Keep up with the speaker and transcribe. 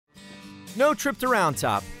No trip to Round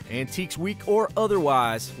Top, Antiques Week or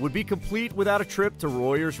otherwise, would be complete without a trip to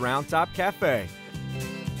Royer's Round Top Cafe.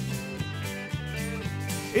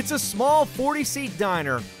 It's a small 40-seat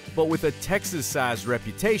diner, but with a Texas-sized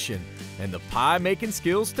reputation and the pie-making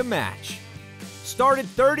skills to match. Started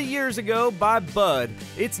 30 years ago by Bud,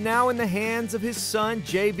 it's now in the hands of his son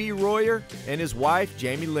J.B. Royer and his wife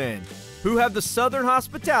Jamie Lynn, who have the Southern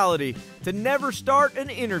hospitality to never start an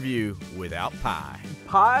interview without pie.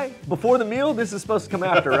 Pie before the meal? This is supposed to come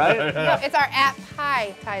after, right? No, it's our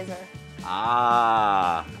appetizer.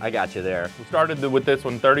 Ah, I got you there. We started with this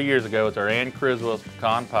one 30 years ago. It's our Ann Criswell's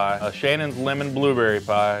pecan pie. Shannon's lemon blueberry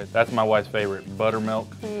pie. That's my wife's favorite.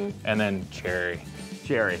 Buttermilk, and then cherry.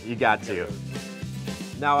 Cherry, you got to.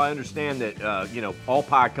 Now I understand that, all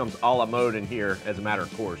pie comes a la mode in here as a matter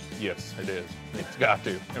of course. Yes, it is. It's got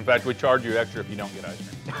to. In fact, we charge you extra if you don't get ice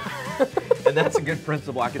cream. And that's a good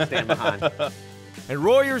principle I can stand behind. And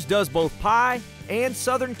Royer's does both pie and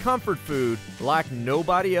Southern comfort food like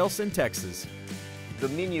nobody else in Texas. The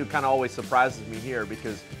menu kind of always surprises me here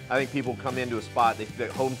because I think people come into a spot, they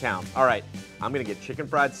think hometown. All right, I'm gonna get chicken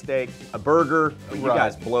fried steak, a burger, but you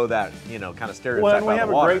guys blow that, kind of stereotype Well, out of we the have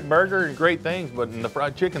a water. great burger and great things, but and the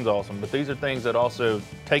fried chicken's awesome. But these are things that also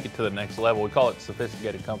take it to the next level. We call it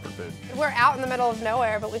sophisticated comfort food. We're out in the middle of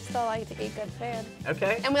nowhere, but we still like to eat good food.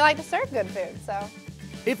 Okay. And we like to serve good food, so.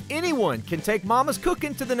 If anyone can take Mama's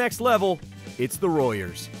cooking to the next level, it's the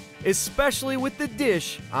Royers, especially with the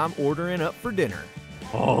dish I'm ordering up for dinner.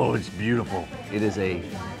 Oh, it's beautiful. It is a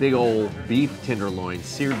big old beef tenderloin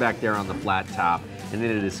seared back there on the flat top, and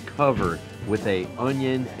then it is covered with a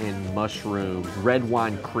onion and mushroom red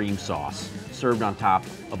wine cream sauce served on top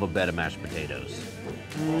of a bed of mashed potatoes.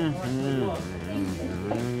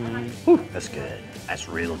 Whew, that's good. That's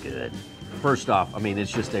real good. First off,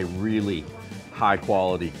 it's just a really high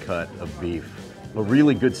quality cut of beef. A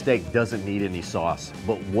really good steak doesn't need any sauce,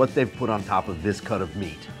 but what they've put on top of this cut of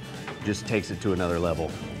meat just takes it to another level.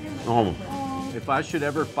 If I should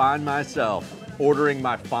ever find myself ordering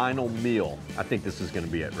my final meal, I think this is gonna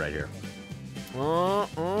be it right here.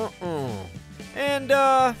 And,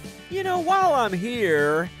 while I'm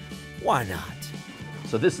here, why not?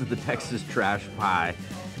 So this is the Texas trash pie.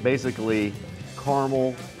 Basically,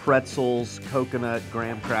 caramel, pretzels, coconut,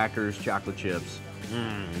 graham crackers, chocolate chips.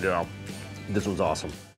 Yeah. This one's awesome.